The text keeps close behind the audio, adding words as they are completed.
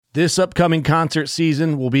This upcoming concert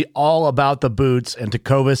season will be all about the boots, and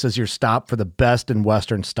Tecovas is your stop for the best in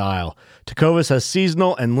Western style. Tecovas has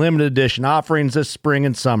seasonal and limited edition offerings this spring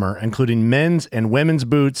and summer, including men's and women's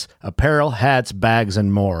boots, apparel, hats, bags,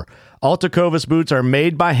 and more. All Tecovas boots are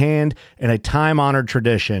made by hand in a time-honored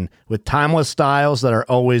tradition with timeless styles that are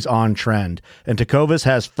always on trend. And Tecovas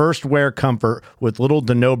has first wear comfort with little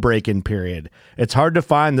to no break-in period. It's hard to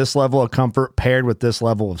find this level of comfort paired with this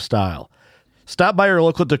level of style. Stop by your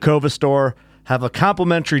local Tecovas store, have a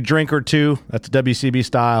complimentary drink or two, that's WCB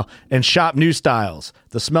style, and shop new styles.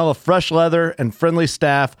 The smell of fresh leather and friendly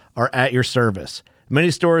staff are at your service. Many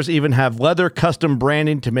stores even have leather custom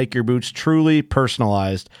branding to make your boots truly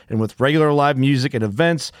personalized. And with regular live music and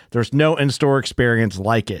events, there's no in-store experience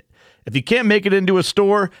like it. If you can't make it into a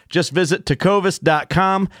store, just visit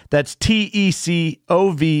tecovas.com. That's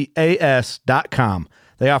TECOVAS.com.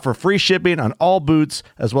 They offer free shipping on all boots,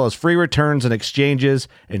 as well as free returns and exchanges,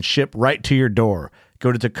 and ship right to your door.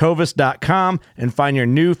 Go to tecovas.com and find your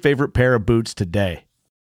new favorite pair of boots today.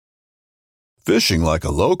 Fishing like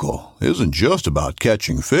a local isn't just about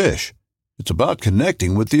catching fish. It's about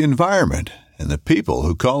connecting with the environment and the people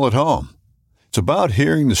who call it home. It's about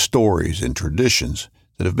hearing the stories and traditions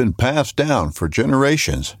that have been passed down for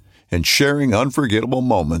generations and sharing unforgettable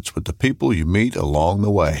moments with the people you meet along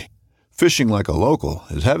the way. Fishing like a local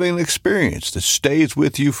is having an experience that stays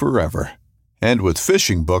with you forever. And with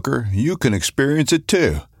Fishing Booker, you can experience it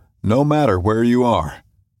too, no matter where you are.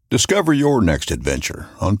 Discover your next adventure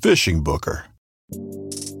on Fishing Booker.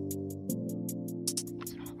 Oh,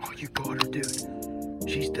 you got her, dude.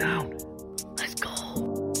 She's down. Let's go.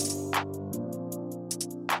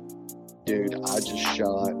 Dude, I just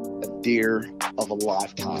shot a deer of a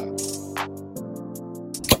lifetime.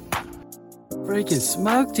 Freaking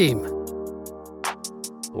smoked him.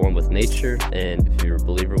 One with nature, and if you're a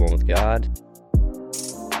believer, one with God.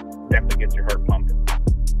 Definitely gets your heart pumping.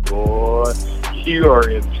 Boy, you are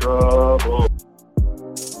in trouble.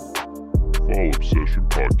 Fall Obsession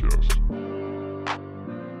Podcast.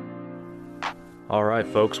 All right,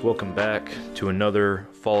 folks, welcome back to another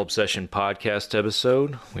Fall Obsession Podcast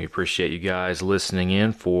episode. We appreciate you guys listening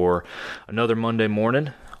in for another Monday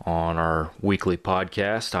morning on our weekly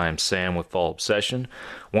podcast. I am Sam with Fall Obsession,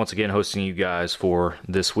 once again hosting you guys for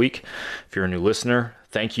this week. If you're a new listener,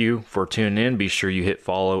 thank you for tuning in. Be sure you hit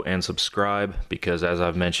follow and subscribe because, as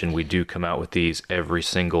I've mentioned, we do come out with these every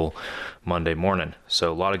single Monday morning.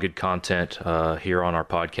 So a lot of good content here on our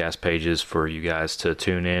podcast pages for you guys to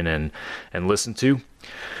tune in and listen to.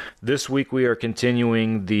 This week we are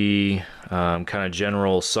continuing the kind of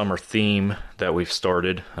general summer theme that we've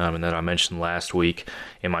started and that I mentioned last week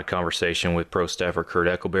in my conversation with pro staffer Kurt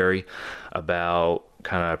Eckelberry about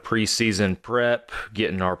kind of preseason prep,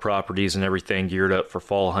 getting our properties and everything geared up for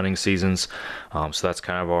fall hunting seasons. So that's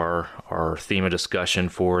kind of our theme of discussion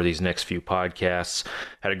for these next few podcasts.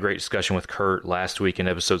 Had a great discussion with Kurt last week in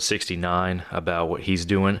episode 69 about what he's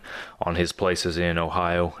doing on his places in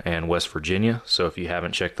Ohio and West Virginia. So if you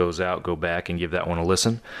haven't checked those out, go back and give that one a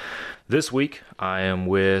listen. This week, I am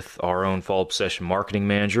with our own Fall Obsession marketing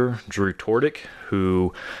manager, Drew Tordick,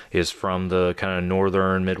 who is from the kind of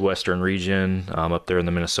northern Midwestern region up there in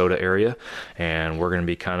the Minnesota area. And we're going to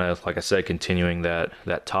be kind of, like I said, continuing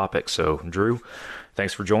that topic. So, Drew,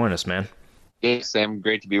 thanks for joining us, man. Hey, Sam.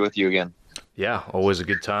 Great to be with you again. Yeah, always a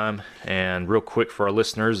good time. And real quick for our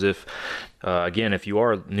listeners, if you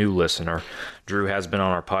are a new listener, Drew has been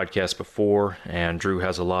on our podcast before, and Drew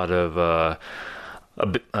has a lot of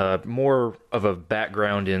more of a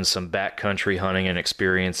background in some backcountry hunting and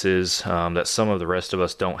experiences that some of the rest of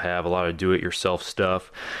us don't have, a lot of do-it-yourself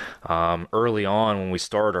stuff. Early on when we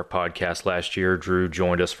started our podcast last year, Drew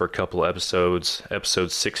joined us for a couple of episodes,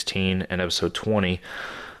 episode 16 and episode 20,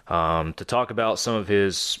 to talk about some of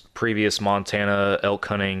his previous Montana elk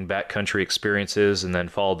hunting backcountry experiences, and then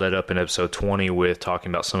followed that up in episode 20 with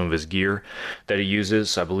talking about some of his gear that he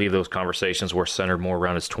uses. I believe those conversations were centered more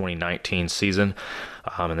around his 2019 season.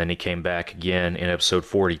 And then he came back again in episode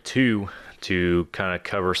 42 to kind of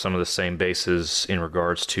cover some of the same bases in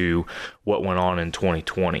regards to what went on in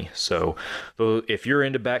 2020. So if you're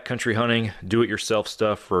into backcountry hunting, do-it-yourself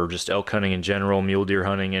stuff, or just elk hunting in general, mule deer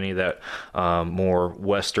hunting, any of that more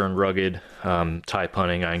western rugged type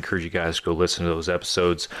hunting, I encourage you guys to go listen to those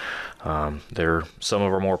episodes. They're some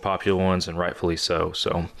of our more popular ones, and rightfully so.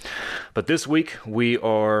 But this week we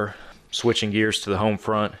are switching gears to the home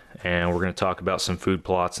front, and we're going to talk about some food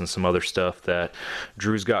plots and some other stuff that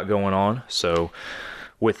Drew's got going on. So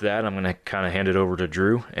with that, I'm going to kind of hand it over to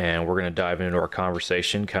Drew, and we're going to dive into our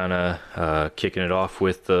conversation, kind of kicking it off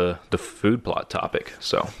with the food plot topic.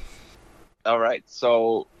 So, all right.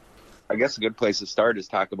 So I guess a good place to start is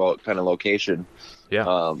talk about kind of location.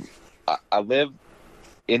 Yeah. I live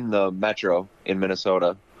in the metro in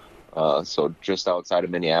Minnesota, so just outside of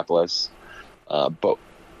Minneapolis. But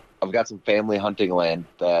I've got some family hunting land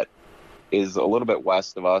that is a little bit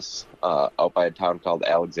west of us, out by a town called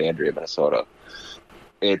Alexandria, Minnesota.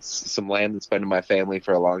 It's some land that's been in my family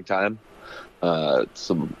for a long time.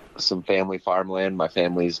 Some family farmland. My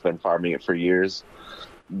family's been farming it for years.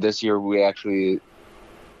 This year we actually,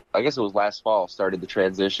 I guess it was last fall, started the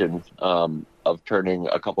transition of turning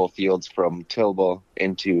a couple of fields from tillable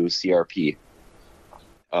into CRP,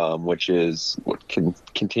 which is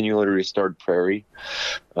continually restored prairie.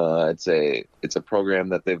 It's a program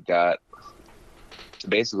that they've got to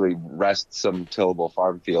basically rest some tillable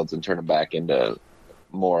farm fields and turn them back into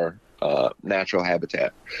more natural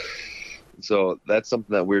habitat. So that's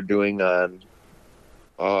something that we're doing on,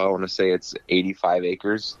 I want to say it's 85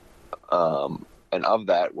 acres. And of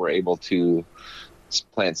that, we're able to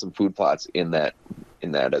plant some food plots in that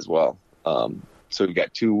as well. So we've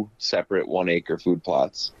got 2 separate 1 acre food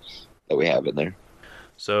plots that we have in there.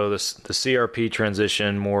 So the CRP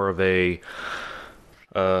transition, more of a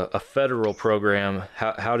federal program.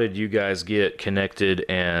 How did you guys get connected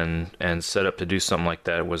and set up to do something like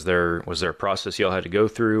that? Was there a process y'all had to go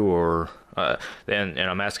through, or and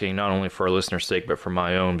I'm asking not only for our listeners' sake but for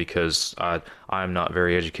my own, because I'm not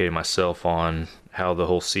very educated myself on how the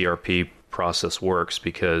whole CRP process works,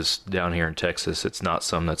 because down here in Texas it's not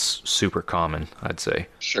something that's super common, I'd say.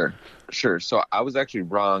 Sure. So I was actually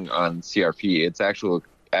wrong on CRP. It's actually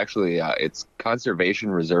it's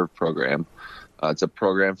Conservation Reserve Program. It's a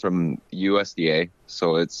program from USDA,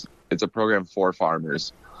 so it's a program for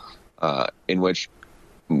farmers, in which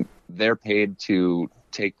they're paid to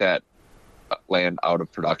take that land out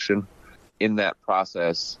of production. In that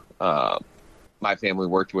process, my family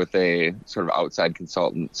worked with a sort of outside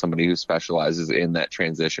consultant, somebody who specializes in that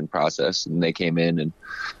transition process, and they came in and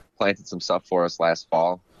planted some stuff for us last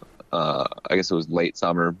fall. I guess it was late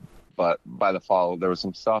summer, but by the fall there was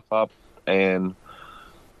some stuff up, and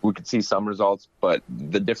we could see some results. But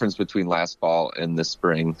the difference between last fall and this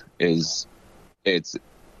spring is it's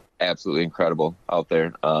absolutely incredible out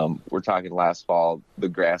there. We're talking last fall, the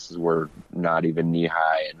grasses were not even knee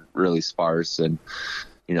high and really sparse, and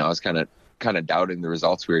I was kind of doubting the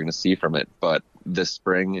results we were going to see from it. But this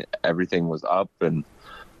spring, everything was up, and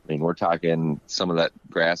I mean, we're talking some of that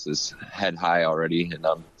grass is head high already, and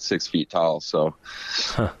I'm 6 feet tall. So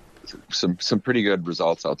some pretty good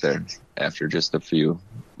results out there after just a few,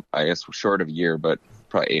 I guess, short of a year, but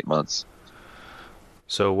probably 8 months.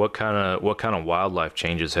 So what kind of wildlife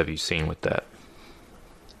changes have you seen with that?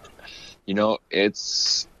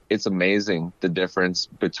 It's amazing the difference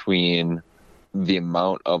between the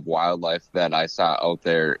amount of wildlife that I saw out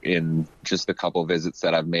there in just a couple visits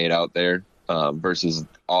that I've made out there versus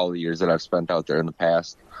all the years that I've spent out there in the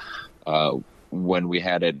past. When we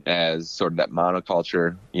had it as sort of that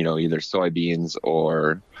monoculture, either soybeans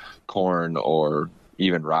or corn or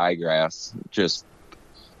even ryegrass, just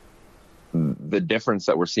the difference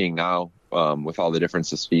that we're seeing now with all the different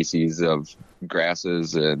species of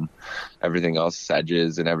grasses and everything else,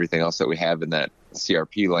 sedges and everything else that we have in that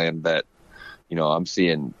CRP land, that, I'm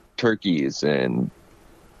seeing turkeys and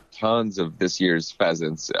tons of this year's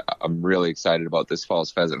pheasants. I'm really excited about this fall's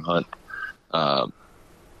pheasant hunt.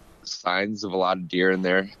 Signs of a lot of deer in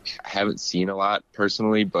there. I haven't seen a lot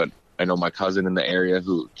personally, but I know my cousin in the area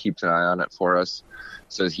who keeps an eye on it for us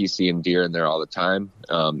says he's seeing deer in there all the time.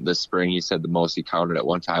 This spring, he said the most he counted at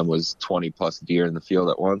one time was 20 plus deer in the field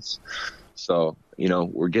at once. So,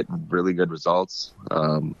 we're getting really good results.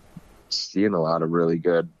 Seeing a lot of really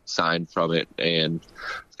good sign from it, and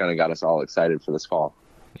it's kind of got us all excited for this fall.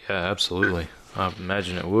 Yeah, absolutely. I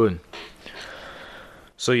imagine it would.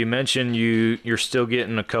 So you mentioned you're still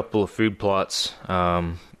getting a couple of food plots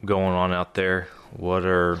going on out there. What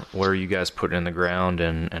are you guys putting in the ground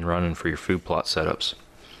and running for your food plot setups?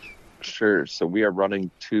 Sure. So we are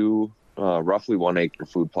running 2 roughly 1 acre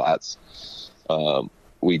food plots.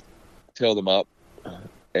 We tilled them up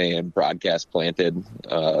and broadcast planted,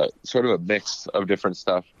 sort of a mix of different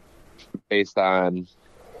stuff based on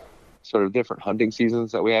sort of different hunting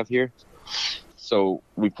seasons that we have here. So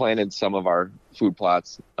we planted some of our food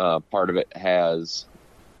plots. Part of it has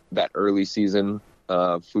that early season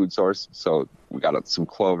food source. So we got some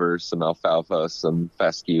clover, some alfalfa, some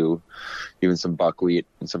fescue, even some buckwheat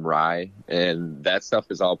and some rye. And that stuff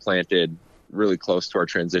is all planted really close to our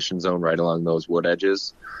transition zone, right along those wood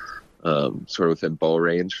edges, sort of within bow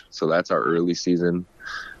range. So that's our early season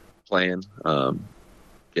plan.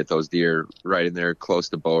 Get those deer right in there close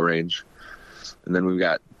to bow range. And then we've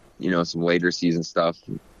got, some later season stuff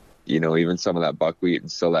even some of that buckwheat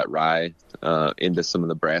and still that rye into some of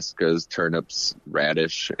the brassicas, turnips,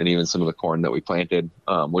 radish, and even some of the corn that we planted,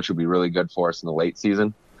 which would be really good for us in the late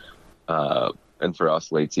season. And for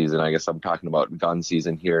us, late season, I guess I'm talking about gun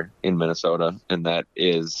season here in Minnesota, and that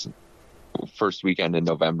is first weekend in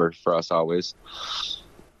November for us always,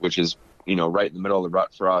 which is, right in the middle of the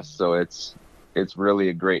rut for us. So it's really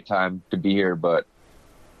a great time to be here, but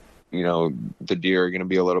the deer are going to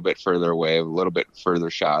be a little bit further away, a little bit further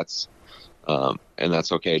shots. And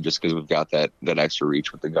that's okay just because we've got that extra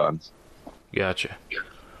reach with the guns. Gotcha.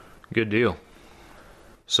 Good deal.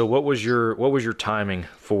 So what was your timing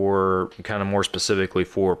for kind of more specifically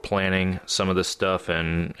for planning some of this stuff,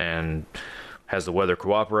 and has the weather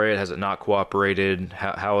cooperated? Has it not cooperated?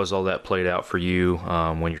 How has all that played out for you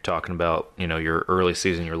when you're talking about, your early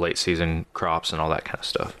season, your late season crops and all that kind of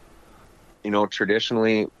stuff?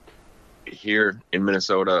 Traditionally here in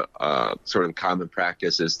Minnesota, sort of common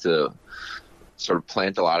practice is to sort of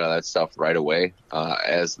plant a lot of that stuff right away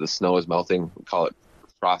as the snow is melting. We call it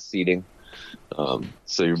frost seeding.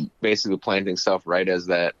 So you're basically planting stuff right as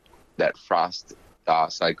that frost thaw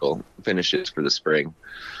cycle finishes for the spring.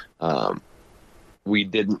 We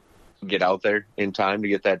didn't get out there in time to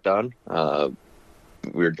get that done.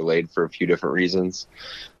 We were delayed for a few different reasons.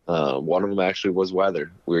 One of them actually was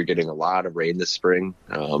weather. We were getting a lot of rain this spring.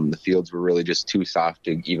 The fields were really just too soft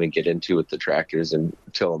to even get into with the tractors and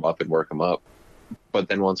till them up and work them up. But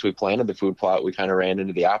then once we planted the food plot, we kind of ran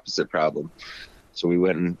into the opposite problem. So we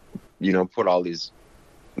went and, put all these,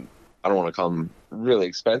 I don't want to call them really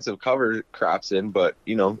expensive cover crops in, but,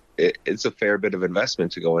 it's a fair bit of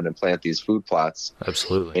investment to go in and plant these food plots.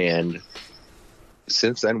 Absolutely. And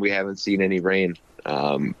since then, we haven't seen any rain.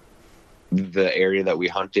 The area that we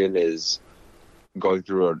hunt in is going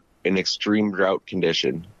through an extreme drought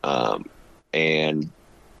condition. And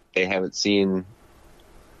they haven't seen,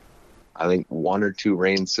 I think, 1 or 2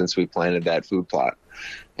 rains since we planted that food plot.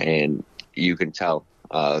 And you can tell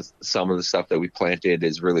some of the stuff that we planted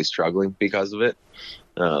is really struggling because of it.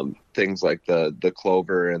 Things like the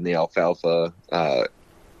clover and the alfalfa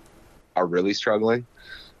are really struggling.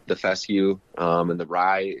 The fescue and the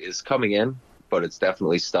rye is coming in, but it's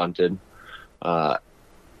definitely stunted. And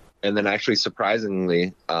then actually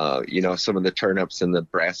surprisingly, some of the turnips and the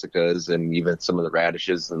brassicas and even some of the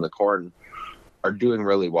radishes and the corn are doing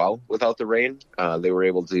really well without the rain. They were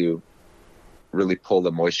able to really pull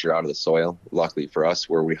the moisture out of the soil. Luckily for us,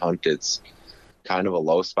 where we hunt, it's kind of a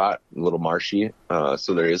low spot, a little marshy.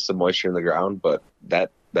 So there is some moisture in the ground, but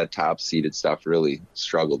that top seeded stuff really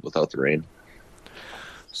struggled without the rain.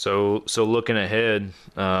 So looking ahead,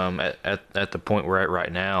 at the point we're at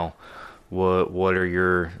right now, what are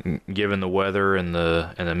your, given the weather and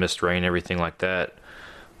the missed rain, everything like that,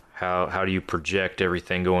 how do you project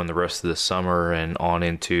everything going the rest of the summer and on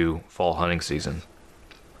into fall hunting season?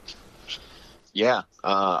 Yeah,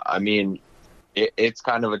 it's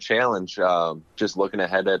kind of a challenge. Just looking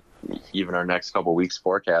ahead at even our next couple weeks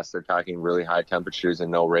forecast, they're talking really high temperatures and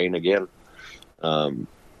no rain again.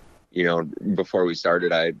 Before we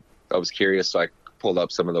started, I was curious, so I pulled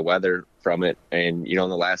up some of the weather from it. And, in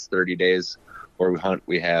the last 30 days where we hunt,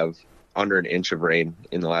 we have under an inch of rain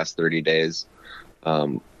in the last 30 days,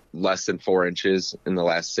 less than 4 inches in the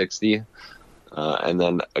last 60. And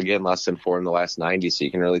then again, less than 4 in the last 90. So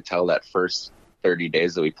you can really tell that first 30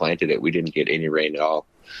 days that we planted it, we didn't get any rain at all.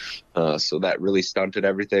 So that really stunted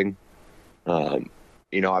everything.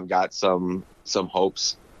 I've got some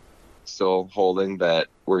hopes still holding that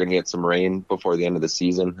we're going to get some rain before the end of the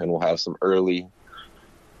season, and we'll have some real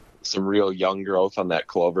young growth on that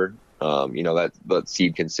clover. That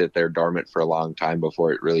seed can sit there dormant for a long time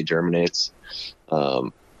before it really germinates.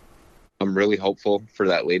 I'm really hopeful for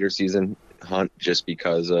that later season hunt just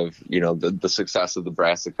because of, the success of the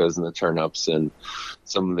brassicas and the turnips and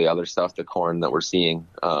some of the other stuff, the corn that we're seeing,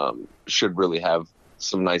 should really have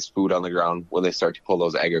some nice food on the ground when they start to pull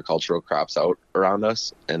those agricultural crops out around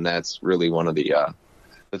us. And that's really one of the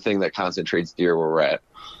thing that concentrates deer where we're at.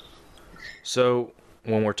 So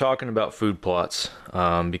when we're talking about food plots,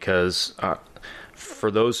 because for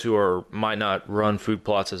those who might not run food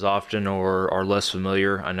plots as often or are less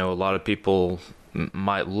familiar, I know a lot of people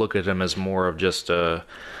might look at them as more of just a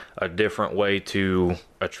different way to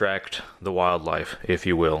attract the wildlife, if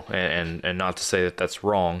you will, and not to say that that's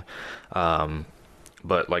wrong,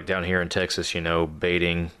 but like down here in Texas,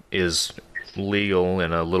 baiting is legal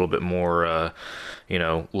in a little bit more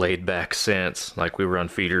laid back sense. Like we run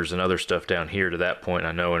feeders and other stuff down here to that point.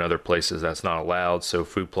 I know in other places that's not allowed, so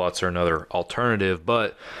food plots are another alternative,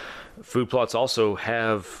 but food plots also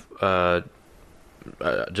have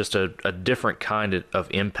just a different kind of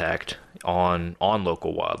impact on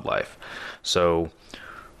local wildlife. So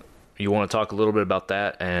you want to talk a little bit about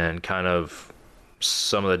that and kind of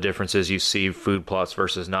some of the differences you see food plots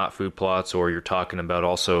versus not food plots, or you're talking about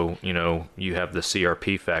also, you have the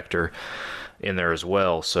CRP factor in there as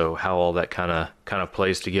well. So how all that kind of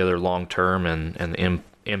plays together long term and the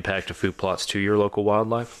impact of food plots to your local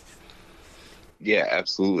wildlife. Yeah,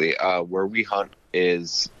 absolutely. Where we hunt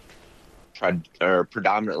is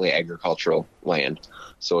predominantly agricultural land.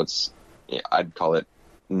 So I'd call it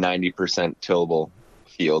 90% tillable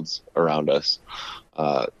fields around us.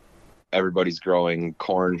 Everybody's growing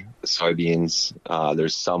corn, soybeans.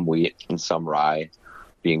 There's some wheat and some rye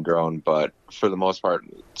being grown, but for the most part,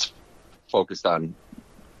 it's focused on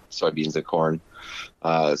soybeans and corn.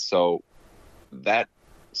 So that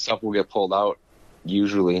stuff will get pulled out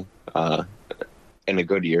usually in a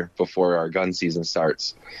good year before our gun season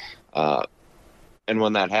starts. And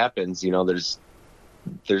when that happens, there's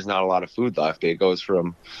not a lot of food left. It goes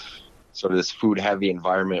from sort of this food heavy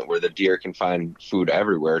environment where the deer can find food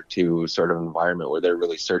everywhere to sort of environment where they're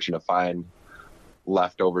really searching to find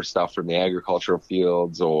leftover stuff from the agricultural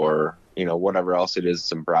fields or, whatever else it is,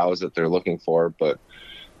 some browse that they're looking for. But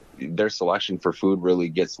their selection for food really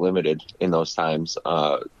gets limited in those times.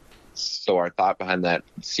 So our thought behind that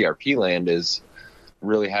CRP land is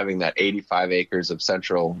really having that 85 acres of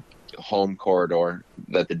central home corridor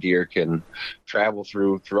that the deer can travel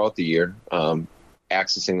throughout the year,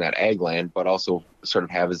 accessing that ag land, but also sort of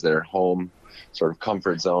have as their home sort of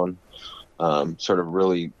comfort zone, sort of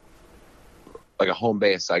really like a home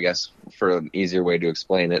base, I guess, for an easier way to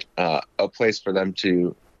explain it, a place for them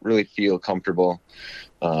to really feel comfortable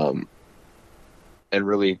and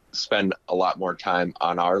really spend a lot more time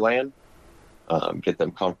on our land, get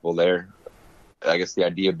them comfortable there. I guess the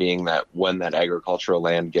idea being that when that agricultural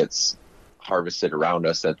land gets harvested around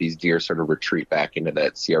us, that these deer sort of retreat back into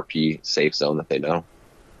that CRP safe zone that they know.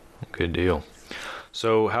 Good deal.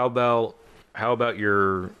 So how about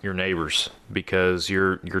your neighbors? Because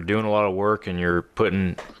you're doing a lot of work and you're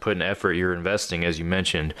putting effort, you're investing, as you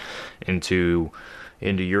mentioned, into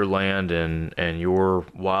your land and your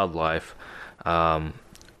wildlife. How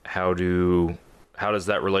does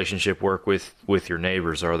that relationship work with your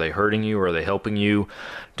neighbors? Are they hurting you? Are they helping you?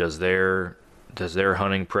 Does their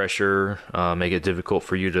hunting pressure make it difficult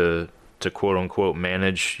for you to quote unquote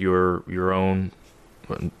manage your own?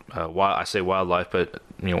 I say wildlife, but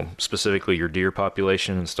specifically your deer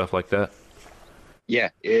population and stuff like that. Yeah,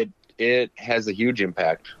 it has a huge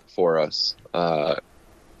impact for us.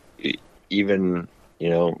 Even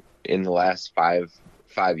in the last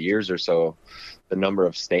five years or so, the number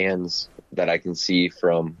of stands that I can see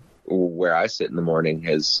from where I sit in the morning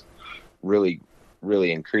has really,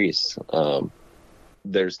 really increased.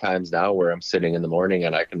 There's times now where I'm sitting in the morning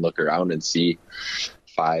and I can look around and see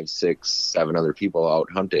 5, 6, 7 other people out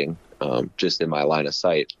hunting just in my line of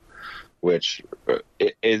sight, which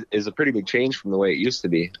is a pretty big change from the way it used to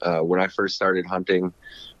be. When I first started hunting,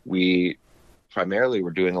 we primarily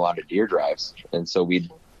were doing a lot of deer drives. And so we'd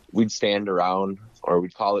stand around, or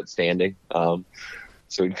we'd call it standing.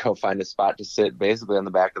 So we'd go find a spot to sit basically on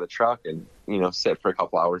the back of the truck and, sit for a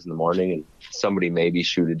couple hours in the morning, and somebody maybe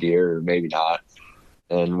shoot a deer or maybe not.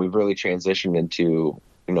 And we've really transitioned into,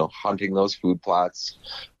 hunting those food plots,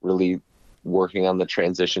 really working on the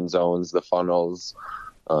transition zones, the funnels,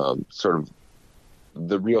 sort of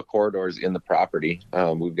the real corridors in the property.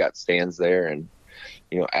 We've got stands there. And,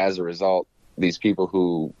 as a result, these people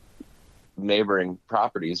who neighboring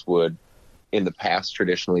properties would in the past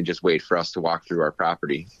traditionally just wait for us to walk through our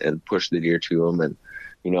property and push the deer to them. And,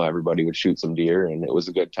 everybody would shoot some deer and it was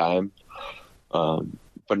a good time.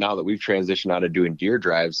 But now that we've transitioned out of doing deer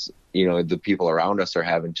drives, the people around us are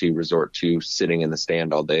having to resort to sitting in the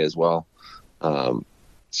stand all day as well.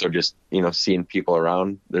 So just, seeing people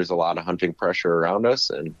around, there's a lot of hunting pressure around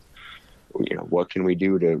us. And, what can we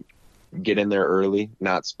do to get in there early,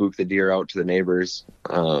 not spook the deer out to the neighbors,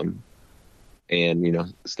 and,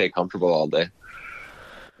 stay comfortable all day,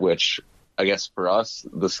 which I guess for us,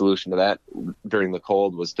 the solution to that during the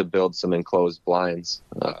cold was to build some enclosed blinds.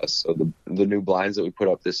 So the new blinds that we put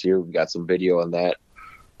up this year, we've got some video on that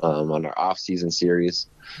on our off-season series.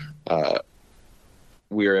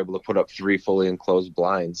 We were able to put up 3 fully enclosed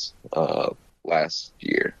blinds last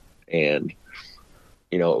year. And,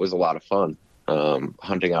 it was a lot of fun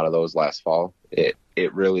hunting out of those last fall. It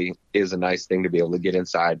really is a nice thing to be able to get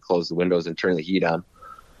inside, close the windows, and turn the heat on.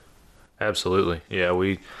 Absolutely.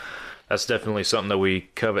 Yeah, that's definitely something that we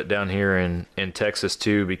covet down here in Texas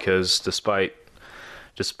too, because despite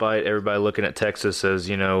despite everybody looking at Texas as,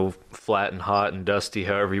 flat and hot and dusty,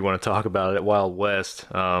 however you want to talk about it, Wild West,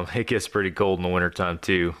 it gets pretty cold in the wintertime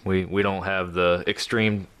too. We don't have the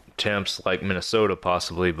extreme temps like Minnesota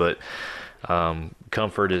possibly, but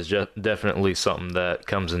comfort is definitely something that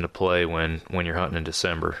comes into play when you're hunting in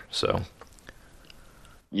December. So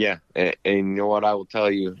yeah, and you know what, I will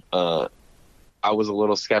tell you, I was a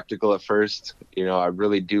little skeptical at first. I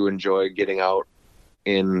really do enjoy getting out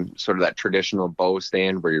in sort of that traditional bow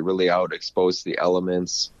stand where you're really out exposed to the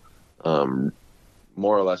elements, more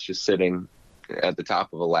or less just sitting at the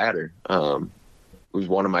top of a ladder. It was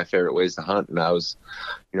one of my favorite ways to hunt, and I was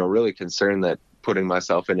really concerned that putting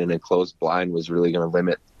myself in an enclosed blind was really going to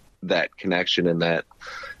limit that connection and that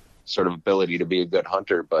sort of ability to be a good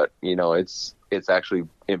hunter. But it's actually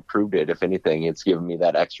improved it. If anything, it's given me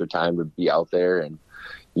that extra time to be out there, and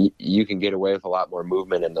you can get away with a lot more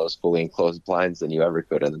movement in those fully enclosed blinds than you ever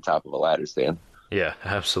could on the top of a ladder stand. Yeah,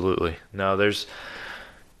 absolutely. No, there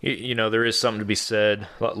is something to be said,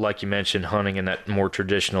 like you mentioned, hunting in that more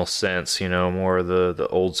traditional sense, more of the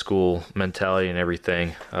old school mentality and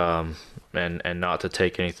everything, and not to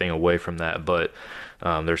take anything away from that. But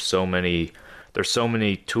there's so many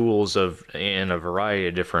tools in a variety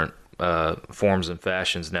of different forms and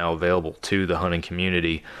fashions now available to the hunting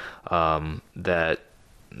community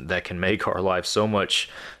that can make our life so much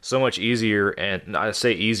easier. And I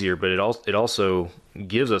say easier, but it also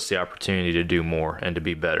gives us the opportunity to do more and to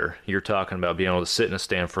be better. You're talking about being able to sit in a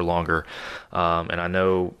stand for longer, and I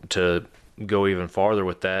know to go even farther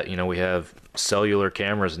with that, we have cellular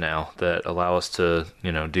cameras now that allow us to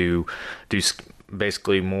do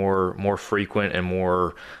basically more frequent and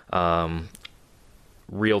more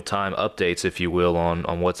real-time updates, if you will,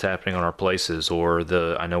 on what's happening on our places. Or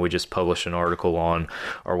I know we just published an article on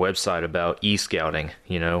our website about e-scouting,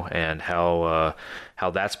 and how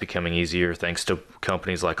that's becoming easier thanks to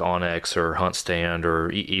companies like onX or HuntStand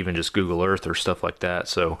or even just Google Earth or stuff like that.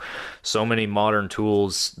 So many modern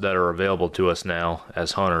tools that are available to us now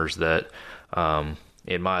as hunters that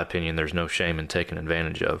in my opinion, there's no shame in taking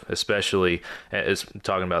advantage of, especially as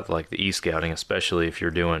talking about like the e-scouting, especially if you're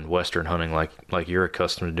doing Western hunting like you're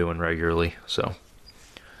accustomed to doing regularly. So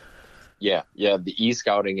yeah, the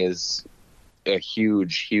e-scouting is a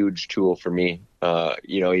huge tool for me.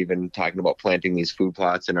 Even talking about planting these food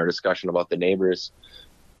plots and our discussion about the neighbors,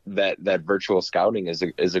 that virtual scouting is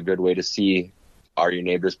a good way to see, are your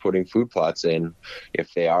neighbors putting food plots in?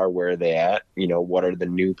 If they are, where are they at? What are the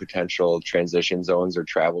new potential transition zones or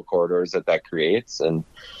travel corridors that creates? And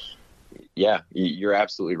yeah, you're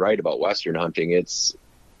absolutely right about Western hunting. It's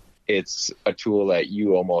a tool that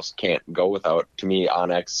you almost can't go without. To me,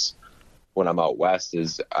 onX, when I'm out West,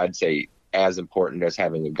 is, I'd say, as important as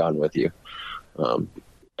having a gun with you.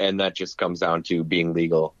 And that just comes down to being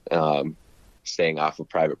legal, staying off of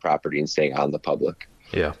private property and staying on the public.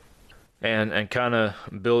 Yeah. And kind of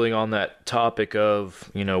building on that topic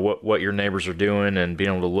of, what your neighbors are doing and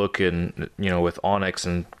being able to look in, with onX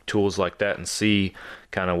and tools like that and see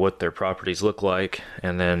kind of what their properties look like.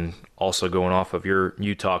 And then also going off of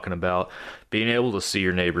you talking about being able to see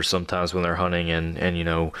your neighbors sometimes when they're hunting and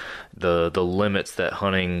the limits that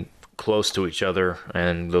hunting close to each other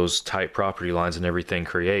and those tight property lines and everything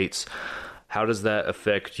creates. How does that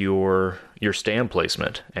affect your stand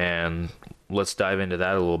placement? And let's dive into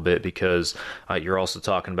that a little bit, because you're also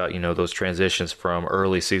talking about, those transitions from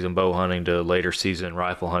early season bow hunting to later season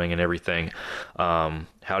rifle hunting and everything.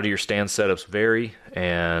 How do your stand setups vary,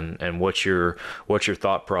 and what's your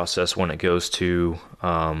thought process when it goes to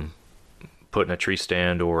putting a tree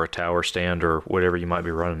stand or a tower stand or whatever you might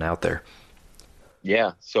be running out there?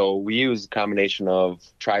 Yeah, so we use a combination of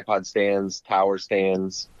tripod stands, tower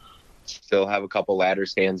stands, still have a couple ladder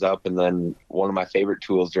stands up, and then one of my favorite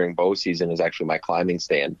tools during bow season is actually my climbing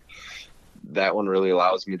stand. That one really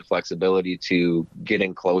allows me the flexibility to get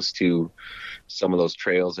in close to some of those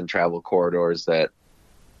trails and travel corridors that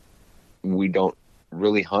we don't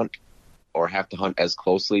really hunt or have to hunt as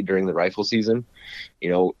closely during the rifle season.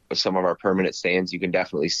 Some of our permanent stands, you can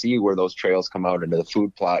definitely see where those trails come out into the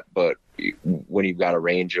food plot, but when you've got a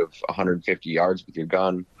range of 150 yards with your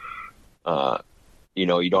gun,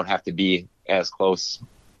 you don't have to be as close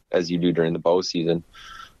as you do during the bow season.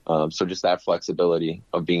 So just that flexibility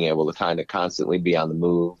of being able to kind of constantly be on the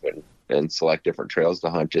move and select different trails to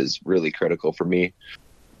hunt is really critical for me.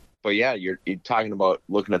 But yeah, you're talking about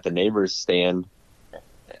looking at the neighbor's stand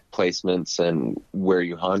placements and where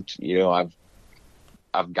you hunt.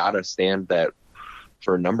 I've got a stand that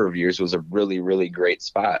for a number of years was a really, really great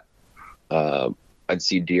spot. I'd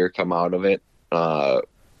see deer come out of it,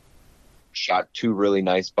 shot 2 really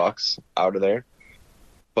nice bucks out of there.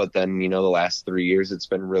 But then, the last 3 years it's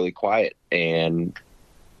been really quiet. And,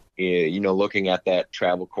 looking at that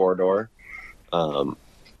travel corridor and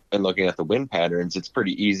looking at the wind patterns, it's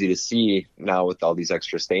pretty easy to see now with all these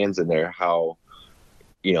extra stands in there how,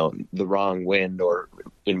 the wrong wind, or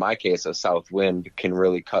in my case, a south wind, can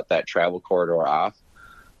really cut that travel corridor off.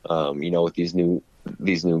 With these new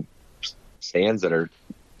stands that are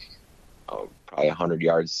probably 100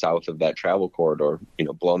 yards south of that travel corridor,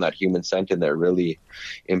 blowing that human scent in there really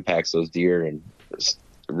impacts those deer and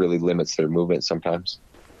really limits their movement sometimes.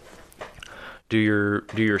 Do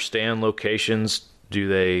your stand locations, do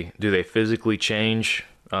they physically change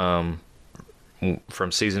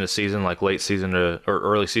from season to season, like late season to, or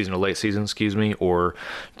early season to late season, or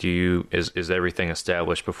is everything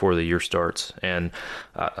established before the year starts? And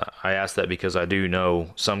I ask that because I do know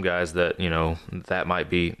some guys that, they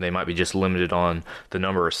might be just limited on the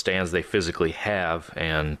number of stands they physically have,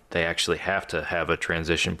 and they actually have to have a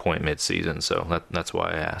transition point mid-season. So that's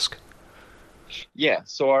why I ask. Yeah.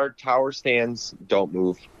 So our tower stands don't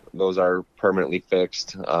move. Those are permanently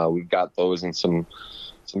fixed. We've got those in some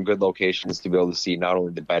good locations to be able to see not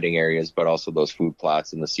only the bedding areas, but also those food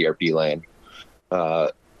plots in the CRP land.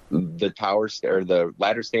 The towers or the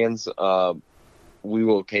ladder stands, we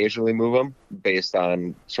will occasionally move them based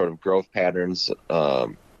on sort of growth patterns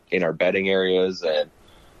in our bedding areas. And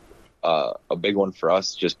a big one for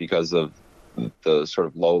us, just because of the sort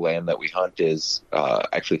of low land that we hunt, is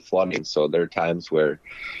actually flooding. So there are times where,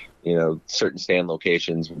 certain stand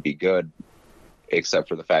locations would be good, except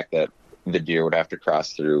for the fact that the deer would have to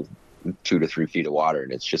cross through 2 to 3 feet of water,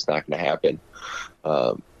 and it's just not going to happen.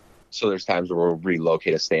 So there's times where we'll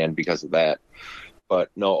relocate a stand because of that.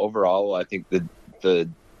 But no, overall, I think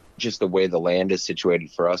just the way the land is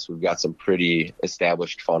situated for us, we've got some pretty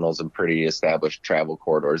established funnels and pretty established travel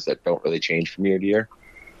corridors that don't really change from year to year.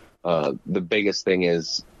 The biggest thing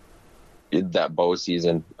is that bow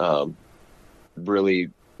season,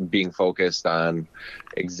 really being focused on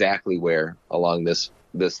exactly where along this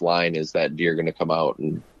line is that deer going to come out.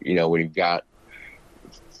 And, when you've got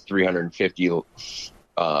 350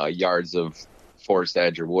 yards of forest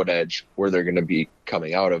edge or wood edge where they're going to be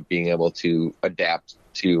coming out of, being able to adapt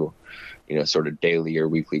to, sort of daily or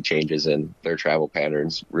weekly changes in their travel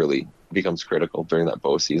patterns really becomes critical during that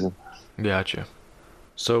bow season. Gotcha.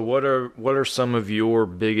 So what are some of your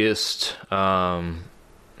biggest,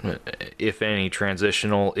 if any,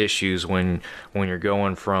 transitional issues when you're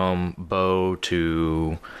going from bow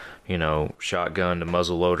to, shotgun to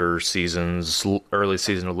muzzleloader seasons, early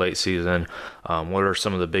season to late season? What are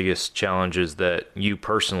some of the biggest challenges that you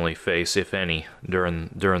personally face, if any, during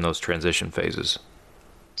those transition phases?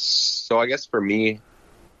 So I guess for me,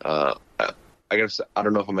 I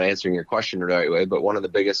don't know if I'm answering your question the right way, but one of the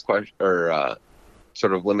biggest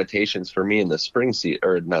sort of limitations for me in the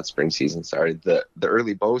the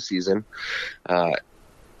early bow season,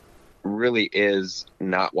 really is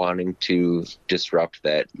not wanting to disrupt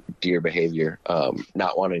that deer behavior,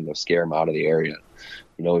 not wanting to scare them out of the area.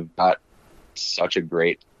 We've got such a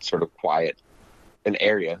great sort of quiet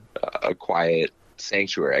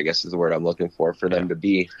sanctuary, I guess is the word I'm looking for them to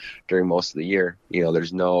be during most of the year.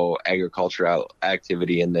 There's no agricultural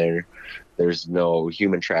activity in there. There's no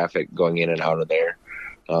human traffic going in and out of there.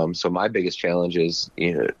 So my biggest challenge is,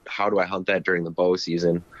 how do I hunt that during the bow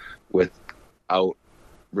season without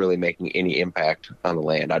really making any impact on the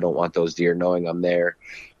land? I don't want those deer knowing I'm there.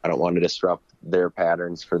 I don't want to disrupt their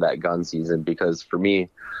patterns for that gun season, because for me,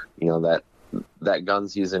 that gun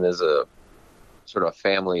season is a sort of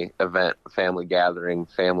family event, family gathering,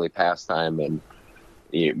 family pastime. And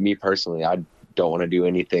me personally, I don't want to do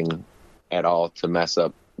anything at all to mess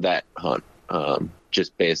up that hunt,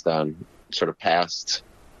 just based on sort of past,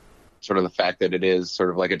 sort of the fact that it is sort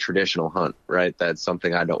of like a traditional hunt, right? That's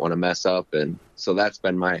something I don't want to mess up. And so that's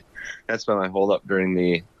been my hold up during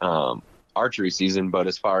the archery season. But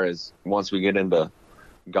as far as once we get into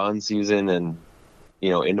gun season and,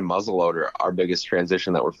 into muzzleloader, our biggest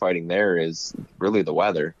transition that we're fighting there is really the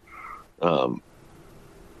weather. The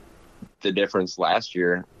difference last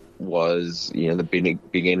year was, the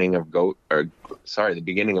beginning of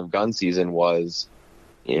gun season was,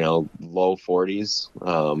 low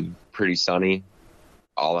 40s, pretty sunny,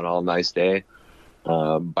 all in all, nice day.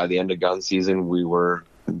 By the end of gun season, we were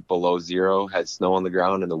below zero, had snow on the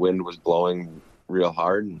ground, and the wind was blowing real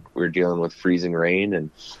hard. And we were dealing with freezing rain, and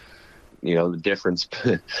the difference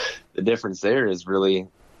there is really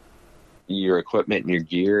your equipment and your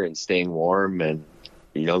gear and staying warm. And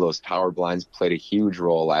those tower blinds played a huge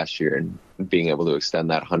role last year in being able to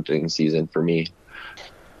extend that hunting season for me.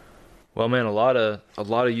 Well, man, a lot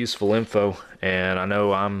of useful info, and I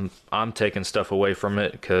know I'm taking stuff away from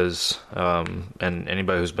it because, and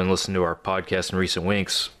anybody who's been listening to our podcast in recent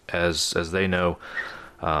weeks, as they know,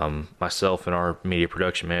 myself and our media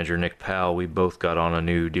production manager Nick Powell, we both got on a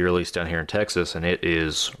new deer lease down here in Texas, and it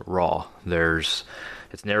is raw.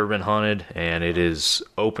 It's never been hunted, and it is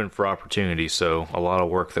open for opportunity. So a lot of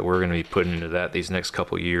work that we're going to be putting into that these next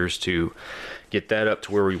couple of years to get that up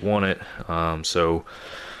to where we want it. So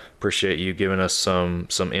appreciate you giving us some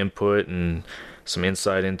input and some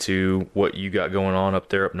insight into what you got going on up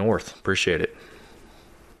there up north. Appreciate it.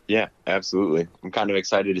 Yeah, absolutely. I'm kind of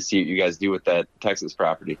excited to see what you guys do with that Texas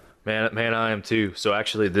property. Man, I am too. So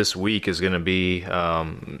actually this week is going to be,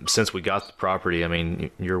 since we got the property, I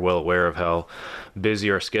mean, you're well aware of how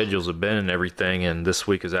busy our schedules have been and everything. And this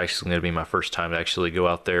week is actually going to be my first time to actually go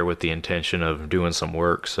out there with the intention of doing some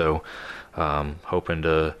work. So, hoping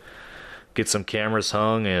to get some cameras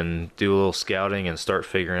hung and do a little scouting and start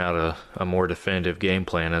figuring out a more definitive game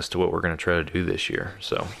plan as to what we're going to try to do this year.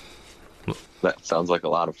 So that sounds like a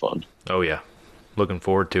lot of fun. Oh yeah. Looking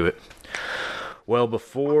forward to it. Well,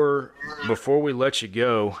 before we let you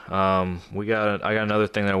go, I got another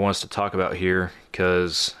thing that I want us to talk about here,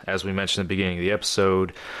 because as we mentioned at the beginning of the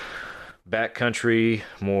episode, backcountry,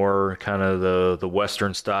 more kind of the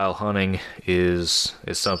Western style hunting is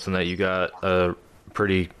something that you got a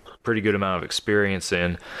pretty good amount of experience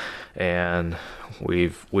in, and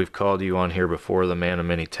we've called you on here before the man of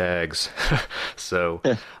many tags. So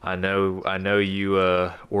I know you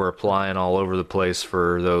were applying all over the place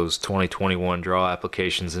for those 2021 draw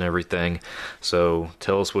applications and everything. So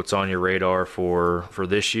tell us what's on your radar for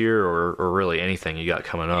this year, or really anything you got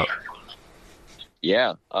coming up.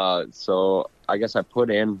 Yeah. So I guess I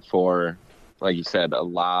put in for, like you said, a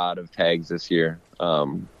lot of tags this year. I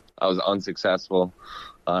was unsuccessful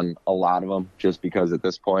on a lot of them just because at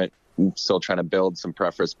this point I'm still trying to build some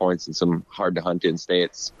preference points in some hard to hunt in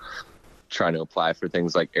states, trying to apply for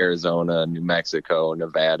things like Arizona, New Mexico,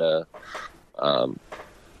 Nevada,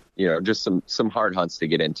 just some hard hunts to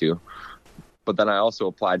get into. But then I also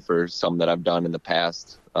applied for some that I've done in the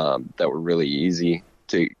past that were really easy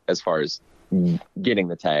to, as far as getting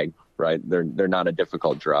the tag, right? They're not a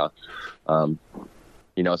difficult draw.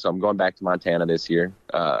 So I'm going back to Montana this year.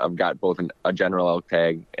 I've got both a general elk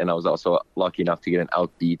tag, and I was also lucky enough to get an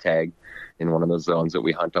elk B tag in one of those zones that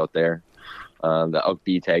we hunt out there. The elk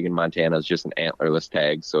B tag in Montana is just an antlerless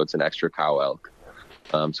tag, so it's an extra cow elk.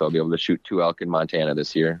 So I'll be able to shoot 2 elk in Montana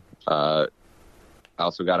this year. I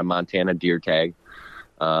also got a Montana deer tag,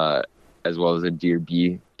 as well as a deer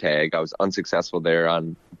B tag. I was unsuccessful there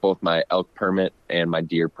on both my elk permit and my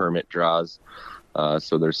deer permit draws.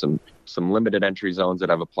 So there's some limited entry zones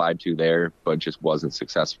that I've applied to there, but just wasn't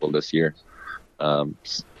successful this year.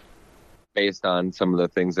 Based on some of the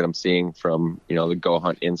things that I'm seeing from, the Go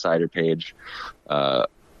Hunt Insider page, I'm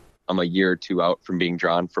a year or two out from being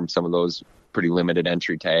drawn from some of those pretty limited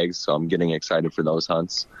entry tags. So I'm getting excited for those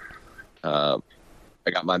hunts. I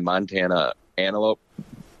got my Montana antelope,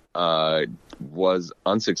 was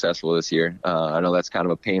unsuccessful this year. I know that's kind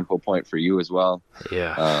of a painful point for you as well.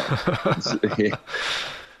 Yeah.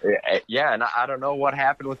 Yeah, and I don't know what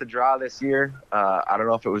happened with the draw this year. I don't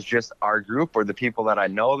know if it was just our group or the people that I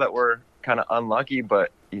know that were kind of unlucky,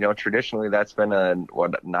 but traditionally that's been a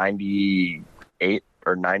 98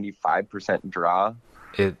 or 95% draw.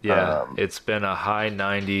 It's been a high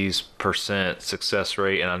 90% success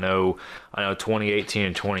rate, and I know 2018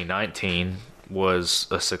 and 2019 was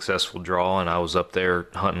a successful draw, and I was up there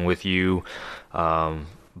hunting with you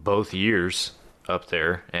both years up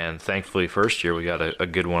there, and thankfully first year we got a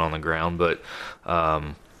good one on the ground. But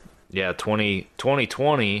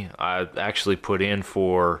 2020 I actually put in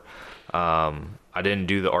for I didn't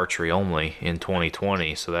do the archery only in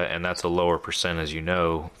 2020, so that's a lower percent, as you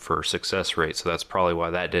know, for success rate, so that's probably why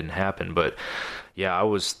that didn't happen. But yeah, I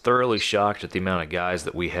was thoroughly shocked at the amount of guys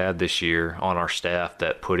that we had this year on our staff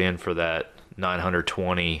that put in for that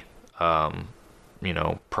 920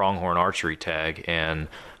 pronghorn archery tag and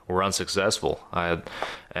were unsuccessful. I've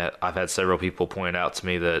had several people point out to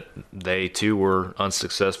me that they too were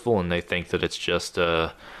unsuccessful, and they think that it's just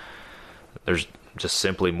there's just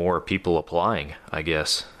simply more people applying, I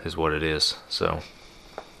guess, is what it is. So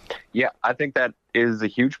yeah, I think that is a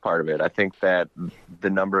huge part of it. I think that the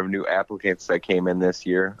number of new applicants that came in this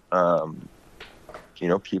year,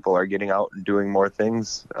 people are getting out and doing more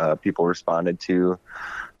things. People responded to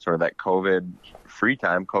sort of that COVID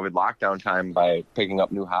lockdown time by picking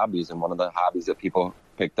up new hobbies. And one of the hobbies that people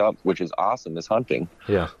picked up, which is awesome, is hunting.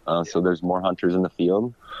 Yeah. So there's more hunters in the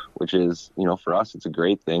field, which is, for us, it's a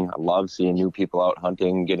great thing. I love seeing new people out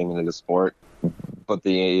hunting, getting into the sport. but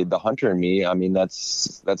the hunter in me, I mean,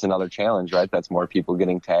 that's another challenge, right? That's more people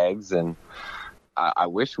getting tags, and I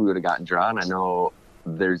wish we would have gotten drawn. I know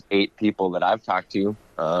there's 8 people that I've talked to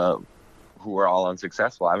who are all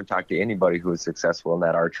unsuccessful. I haven't talked to anybody who was successful in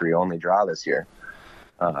that archery only draw this year,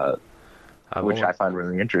 which I find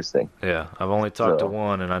really interesting. Yeah, I've only talked to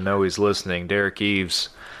one, and I know he's listening. Derek Eves,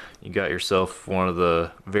 you got yourself one of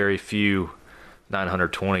the very few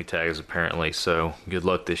 920 tags apparently, so good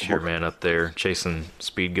luck this year, man, up there chasing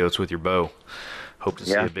speed goats with your bow. Hope to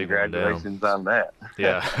see a big one down. Congratulations on that.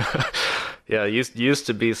 Yeah. Yeah, it used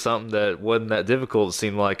to be something that wasn't that difficult, it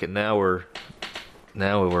seemed like, and now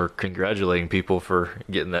we're congratulating people for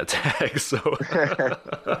getting that tag. So,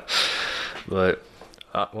 but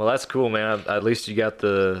well, that's cool, man. At least you got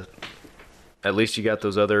those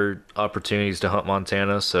other opportunities to hunt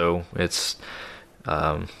Montana. So it's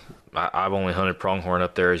I've only hunted pronghorn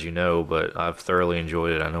up there, as you know, but I've thoroughly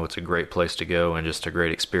enjoyed it. I know it's a great place to go and just a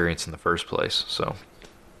great experience in the first place. So.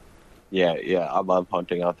 Yeah, I love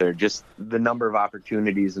hunting out there. Just the number of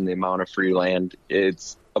opportunities and the amount of free land.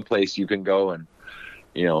 It's a place you can go, and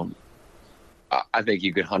I think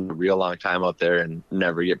you could hunt a real long time out there and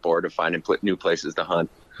never get bored of finding new places to hunt.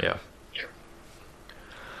 Yeah.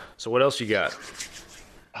 So what else you got?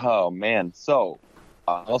 Oh man, so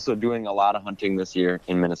also doing a lot of hunting this year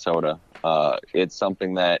in Minnesota. It's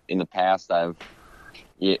something that in the past I've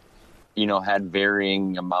had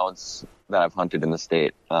varying amounts that I've hunted in the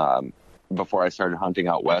state. Before I started hunting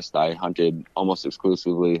out west, I hunted almost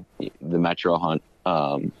exclusively the metro hunt,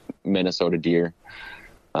 Minnesota deer,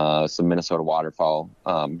 some Minnesota waterfowl,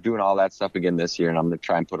 doing all that stuff again this year, and I'm going to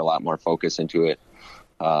try and put a lot more focus into it.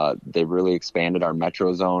 They really expanded our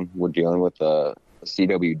metro zone. We're dealing with a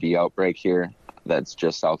CWD outbreak here that's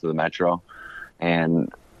just south of the metro, and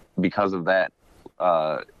because of that,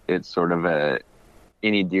 it's sort of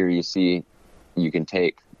any deer you see you can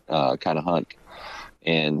take kind of hunt.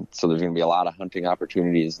 And so there's going to be a lot of hunting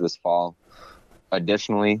opportunities this fall.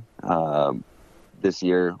 Additionally, this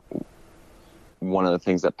year, one of the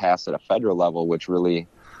things that passed at a federal level, which really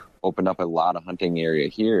opened up a lot of hunting area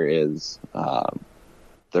here, is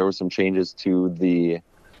there were some changes to the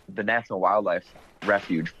National Wildlife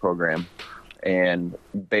Refuge program. And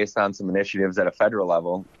based on some initiatives at a federal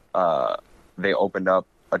level, they opened up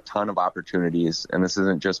a ton of opportunities. And this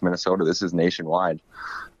isn't just Minnesota, this is nationwide.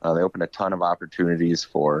 They opened a ton of opportunities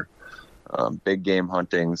for big game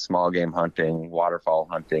hunting, small game hunting, waterfowl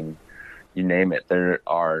hunting, you name it. There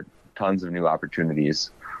are tons of new opportunities.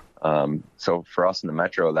 So for us in the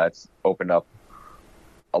metro, that's opened up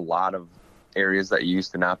a lot of areas that you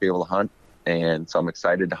used to not be able to hunt. And so I'm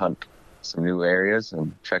excited to hunt some new areas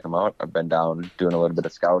and check them out. I've been down doing a little bit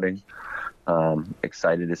of scouting.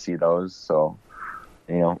 Excited to see those. So,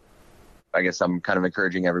 I guess I'm kind of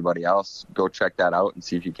encouraging everybody else, go check that out and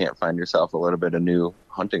see if you can't find yourself a little bit of new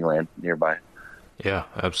hunting land nearby. Yeah,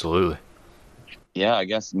 absolutely. Yeah, I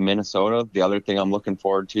guess Minnesota, the other thing I'm looking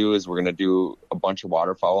forward to is we're going to do a bunch of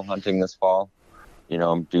waterfowl hunting this fall.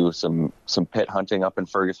 Do some pit hunting up in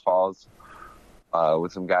Fergus Falls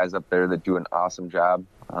with some guys up there that do an awesome job.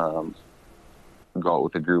 Go out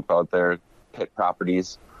with a group out there, Pit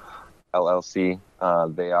Properties, LLC.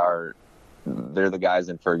 They're the guys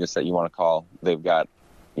in Fergus that you want to call. They've got,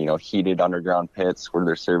 heated underground pits where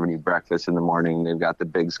they're serving you breakfast in the morning. They've got the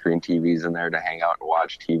big screen TVs in there to hang out and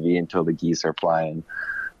watch TV until the geese are flying.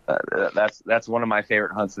 That's one of my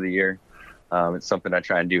favorite hunts of the year. It's something I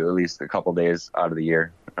try and do at least a couple days out of the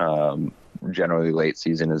year. Generally late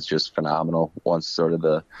season is just phenomenal. Once sort of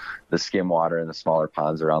the skim water and the smaller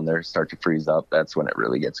ponds around there start to freeze up, that's when it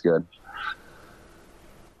really gets good.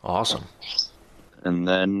 Awesome. And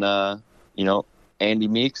then, Andy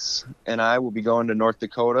Meeks and I will be going to North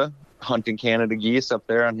Dakota hunting Canada geese up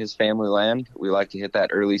there on his family land. We like to hit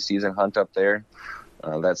that early season hunt up there.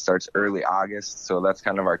 That starts early August, so that's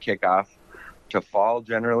kind of our kickoff to fall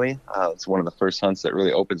generally. It's one of the first hunts that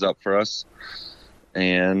really opens up for us.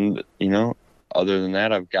 And, other than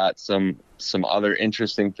that, I've got some other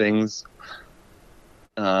interesting things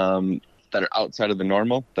that are outside of the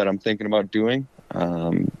normal that I'm thinking about doing.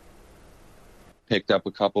 Picked up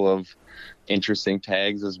a couple of interesting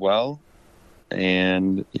tags as well.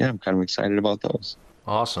 And yeah, I'm kind of excited about those.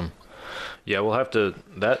 Awesome. Yeah, we'll have to,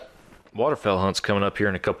 that waterfowl hunt's coming up here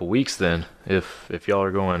in a couple weeks then, if y'all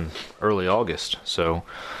are going early August. So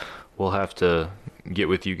we'll have to get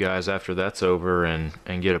with you guys after that's over and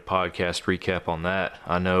get a podcast recap on that.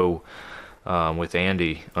 I know with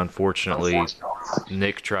Andy, unfortunately,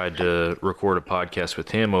 Nick tried to record a podcast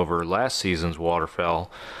with him over last season's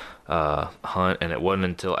waterfowl hunt, and it wasn't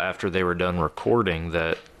until after they were done recording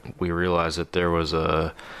that we realized that there was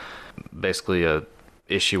basically a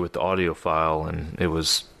issue with the audio file, and it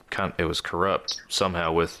was corrupt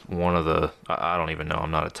somehow with one of the, I don't even know,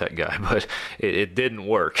 I'm not a tech guy, but it didn't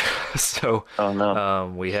work. So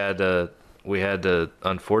we had to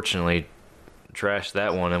unfortunately trash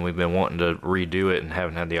that one, and we've been wanting to redo it and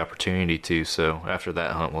haven't had the opportunity to. So after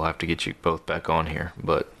that hunt, we'll have to get you both back on here.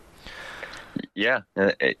 But yeah,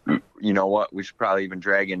 you know what? We should probably even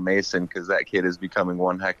drag in Mason, because that kid is becoming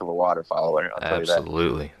one heck of a waterfowler. I'll tell you that.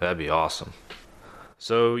 Absolutely, that'd be awesome.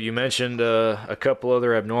 So you mentioned a couple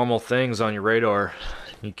other abnormal things on your radar.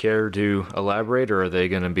 You care to elaborate, or are they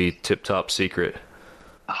going to be tip-top secret?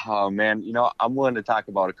 Oh man, I'm willing to talk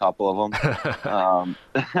about a couple of them.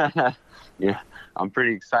 Yeah, I'm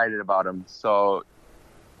pretty excited about them. So,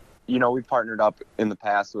 we partnered up in the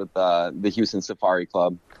past with the Houston Safari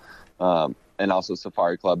Club, and also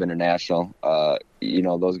Safari Club International.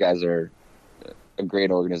 Those guys are a great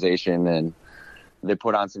organization, and they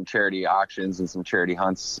put on some charity auctions and some charity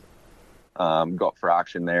hunts, go up for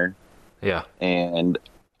auction there. Yeah. And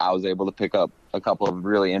I was able to pick up a couple of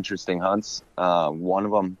really interesting hunts. One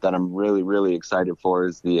of them that I'm really, really excited for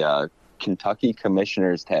is the Kentucky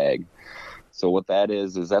Commissioner's Tag. So what that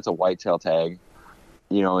is that's a whitetail tag,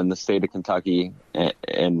 in the state of Kentucky.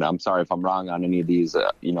 And I'm sorry if I'm wrong on any of these.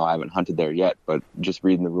 I haven't hunted there yet, but just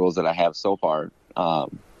reading the rules that I have so far,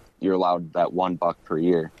 you're allowed that 1 buck per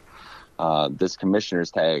year. This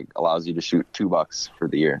Commissioner's Tag allows you to shoot 2 bucks for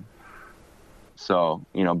the year. So,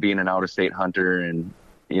 being an out-of-state hunter and,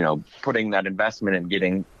 putting that investment in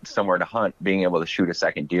getting somewhere to hunt, being able to shoot a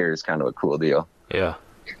second deer is kind of a cool deal. Yeah.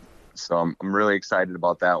 So I'm really excited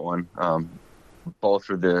about that one. Both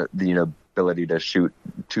for the ability to shoot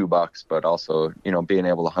 2 bucks, but also, being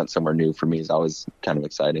able to hunt somewhere new for me is always kind of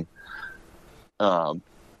exciting.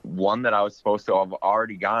 One that I was supposed to have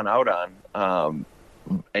already gone out on,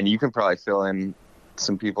 and you can probably fill in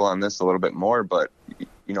some people on this a little bit more, but, I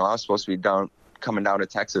was supposed to be coming down to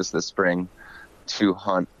Texas this spring to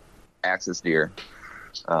hunt axis deer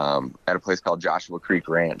at a place called Joshua Creek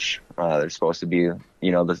Ranch. There's supposed to be,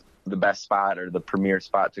 the best spot or the premier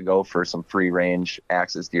spot to go for some free range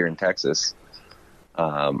axis deer in Texas.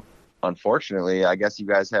 Unfortunately, I guess you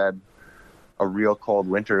guys had a real cold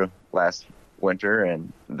winter last winter,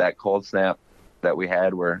 and that cold snap that we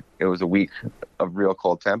had, where it was a week of real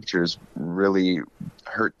cold temperatures, really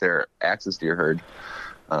hurt their axis deer herd.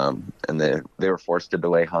 And they were forced to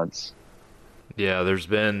delay hunts. Yeah, there's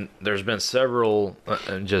been several,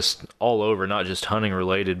 just all over, not just hunting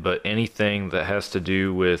related, but anything that has to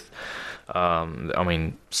do with,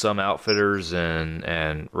 some outfitters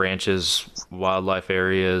and ranches, wildlife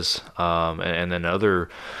areas, and then other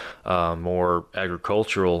more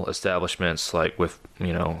agricultural establishments, like with,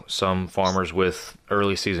 some farmers with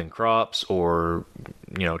early season crops, or,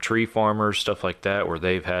 tree farmers, stuff like that, where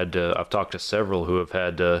they've had to, I've talked to several who have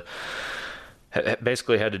had to,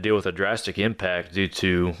 basically had to deal with a drastic impact due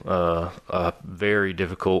to a very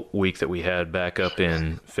difficult week that we had back up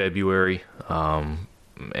in February.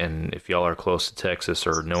 And if y'all are close to Texas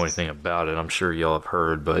or know anything about it, I'm sure y'all have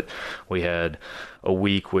heard, but we had a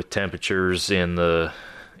week with temperatures in the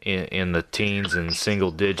teens and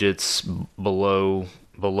single digits below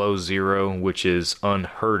zero, which is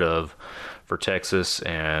unheard of for Texas,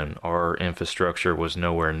 and our infrastructure was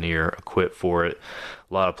nowhere near equipped for it.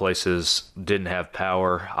 A lot of places didn't have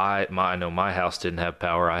power. I know my house didn't have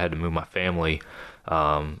power. I had to move my family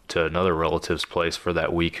to another relative's place for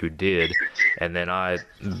that week who did. And then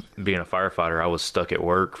being a firefighter, I was stuck at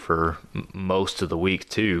work for most of the week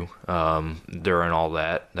too, during all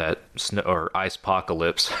that snow or ice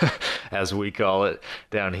apocalypse, as we call it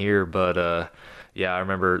down here. But yeah, I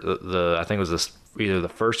remember I think it was either the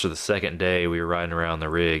first or the second day we were riding around the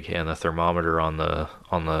rig, and the thermometer on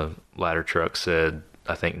the ladder truck said,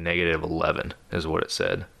 I think -11 is what it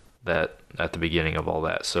said, that at the beginning of all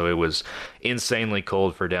that. So it was insanely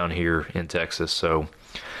cold for down here in Texas. So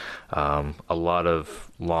a lot of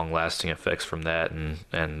long lasting effects from that,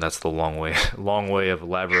 and that's the long way of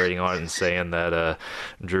elaborating on it and saying that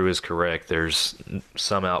Drew is correct. There's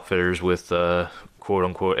some outfitters with quote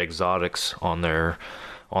unquote exotics on their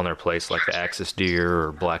place, like the axis deer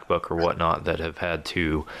or black buck or whatnot, that have had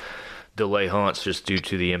to delay hunts just due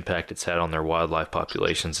to the impact it's had on their wildlife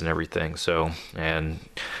populations and everything. So, and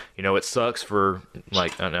it sucks for,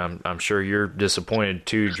 like, and I'm sure you're disappointed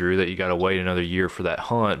too, Drew, that you got to wait another year for that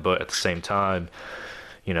hunt. But at the same time,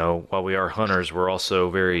 while we are hunters, we're also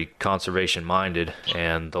very conservation minded,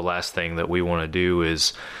 and the last thing that we want to do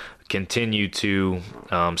is continue to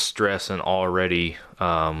stress an already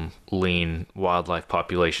lean wildlife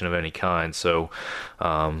population of any kind. So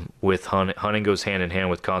with hunting goes hand in hand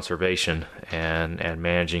with conservation and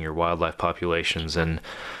managing your wildlife populations, and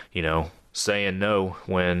saying no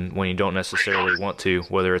when you don't necessarily want to,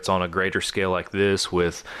 whether it's on a greater scale like this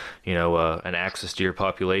with an access to your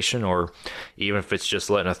population, or even if it's just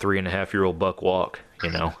letting a 3.5-year-old buck walk.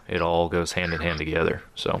 It all goes hand in hand together.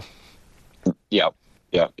 So yeah,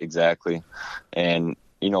 exactly. And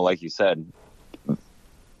like you said,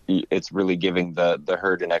 it's really giving the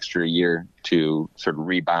herd an extra year to sort of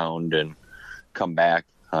rebound and come back.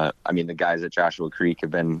 The guys at Joshua Creek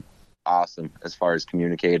have been awesome as far as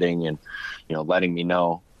communicating and letting me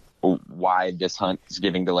know why this hunt is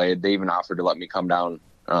getting delayed. They even offered to let me come down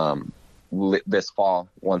this fall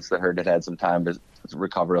once the herd had some time to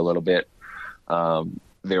recover a little bit.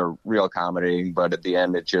 They were real accommodating, but at the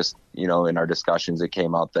end it just in our discussions it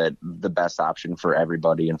came out that the best option for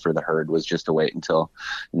everybody and for the herd was just to wait until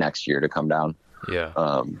next year to come down.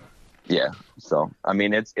 So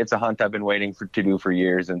it's a hunt I've been waiting to do for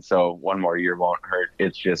years, and so one more year won't hurt.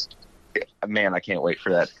 It's just, man, I can't wait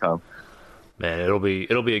for that to come. Man, it'll be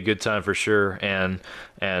a good time for sure. And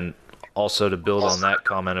also, to build on that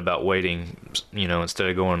comment about waiting, instead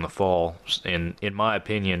of going in the fall, in my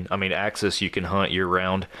opinion, Axis you can hunt year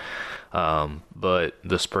round, but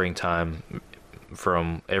the springtime,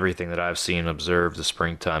 from everything that I've seen and observed, the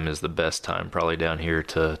springtime is the best time probably down here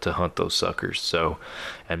to hunt those suckers. So,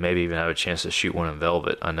 and maybe even have a chance to shoot one in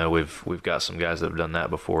velvet. I know we've got some guys that have done that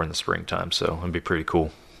before in the springtime, so it'd be pretty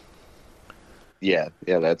cool. Yeah,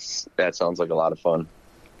 that sounds like a lot of fun.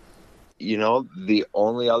 The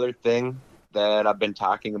only other thing that I've been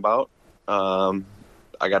talking about, I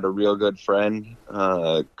got a real good friend,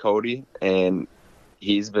 Cody, and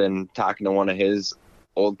he's been talking to one of his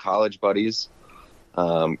old college buddies.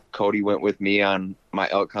 Cody went with me on my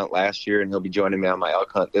elk hunt last year, and he'll be joining me on my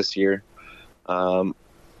elk hunt this year. And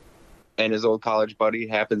his old college buddy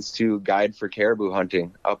happens to guide for caribou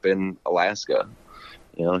hunting up in Alaska.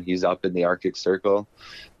 He's up in the Arctic Circle,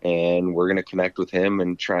 and we're going to connect with him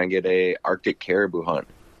and try and get a Arctic caribou hunt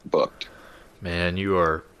booked. Man, you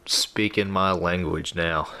are speaking my language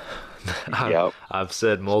now. Yep. I've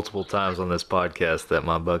said multiple times on this podcast that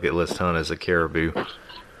my bucket list hunt is a caribou.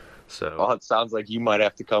 So, well, it sounds like you might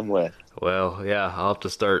have to come with. Well, yeah, I'll have to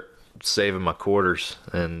start saving my quarters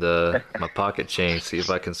and my pocket change, see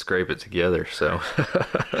if I can scrape it together. So,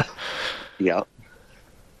 yeah.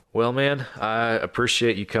 Well, man, I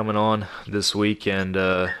appreciate you coming on this week and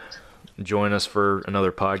join us for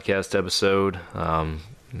another podcast episode.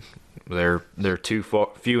 They're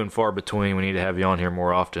few and far between. We need to have you on here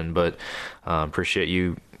more often, but appreciate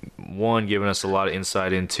you, one, giving us a lot of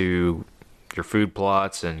insight into your food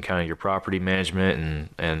plots and kind of your property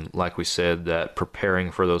management, and like we said, that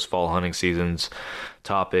preparing for those fall hunting seasons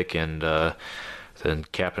topic, and then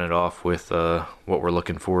capping it off with what we're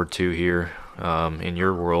looking forward to here in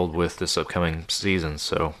your world with this upcoming season.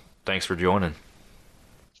 So thanks for joining.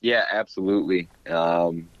 Yeah, absolutely. I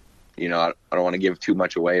don't want to give too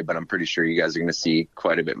much away, but I'm pretty sure you guys are going to see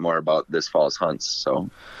quite a bit more about this fall's hunts. So,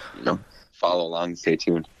 follow along and stay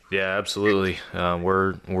tuned. Yeah, absolutely.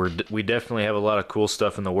 We definitely have a lot of cool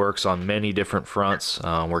stuff in the works on many different fronts.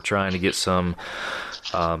 We're trying to get some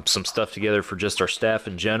stuff together for just our staff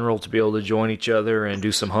in general to be able to join each other and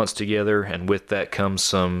do some hunts together. And with that comes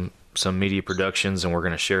some media productions, and we're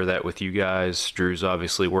going to share that with you guys. Drew's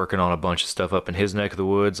obviously working on a bunch of stuff up in his neck of the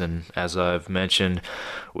woods, and as I've mentioned,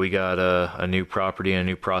 we got a new property and a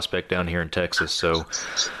new prospect down here in Texas. So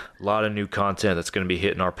a lot of new content that's going to be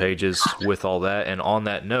hitting our pages with all that. And on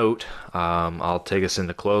that note, I'll take us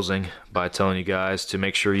into closing by telling you guys to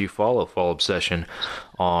make sure you follow Fall Obsession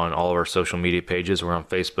on all of our social media pages. We're on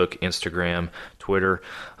Facebook, Instagram, Twitter.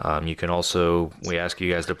 You can also, we ask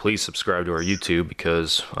you guys to please subscribe to our YouTube,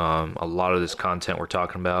 because a lot of this content we're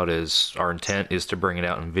talking about is, our intent is to bring it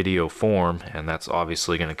out in video form, and that's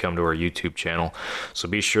obviously going to come to our YouTube channel. So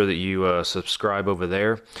be sure that you subscribe over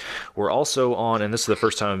there. We're also on, and this is the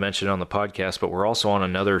first time I've mentioned it on the podcast, but we're also on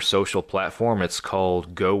another social platform. It's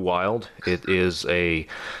called Go Wild. It is a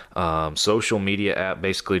social media app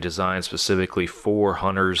basically designed specifically for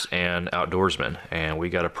hunters and outdoorsmen, and we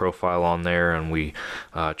got a profile on there, and we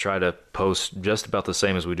try to post just about the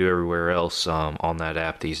same as we do everywhere else on that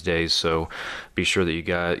app these days. So be sure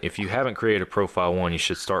that if you haven't created a profile, you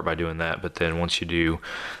should start by doing that, but then once you do,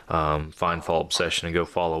 find Fall Obsession and go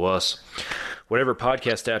follow us. Whatever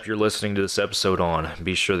podcast app you're listening to this episode on,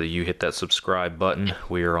 be sure that you hit that subscribe button.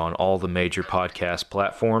 We are on all the major podcast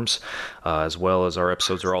platforms, as well as our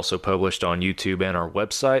episodes are also published on YouTube and our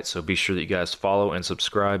website. So be sure that you guys follow and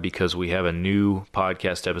subscribe, because we have a new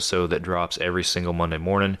podcast episode that drops every single Monday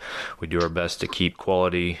morning. We do our best to keep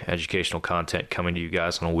quality educational content coming to you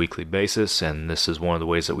guys on a weekly basis, and this is one of the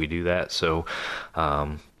ways that we do that. So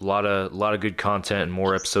a lot of good content and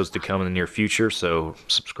more episodes to come in the near future. So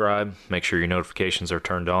subscribe, make sure your notifications are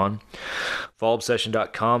turned on.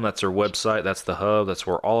 fallobsession.com, that's our website, that's the hub, that's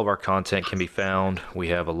where all of our content can be found. We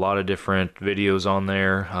have a lot of different videos on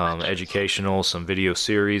there, educational, some video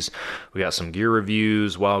series. We got some gear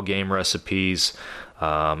reviews, wild game recipes,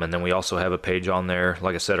 and then we also have a page on there.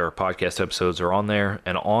 Like I said, our podcast episodes are on there,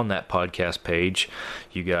 and on that podcast page,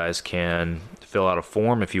 you guys can fill out a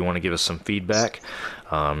form if you want to give us some feedback.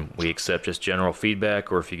 We accept just general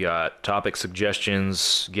feedback, or if you got topic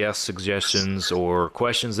suggestions, guest suggestions, or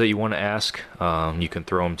questions that you want to ask, you can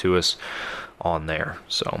throw them to us on there.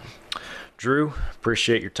 So, Drew,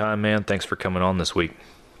 appreciate your time, man. Thanks for coming on this week.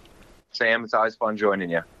 Sam, it's always fun joining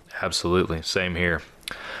you. Absolutely. Same here.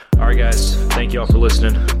 All right, guys. Thank you all for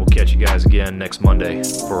listening. We'll catch you guys again next Monday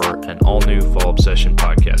for an all-new Fall Obsession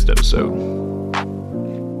podcast episode.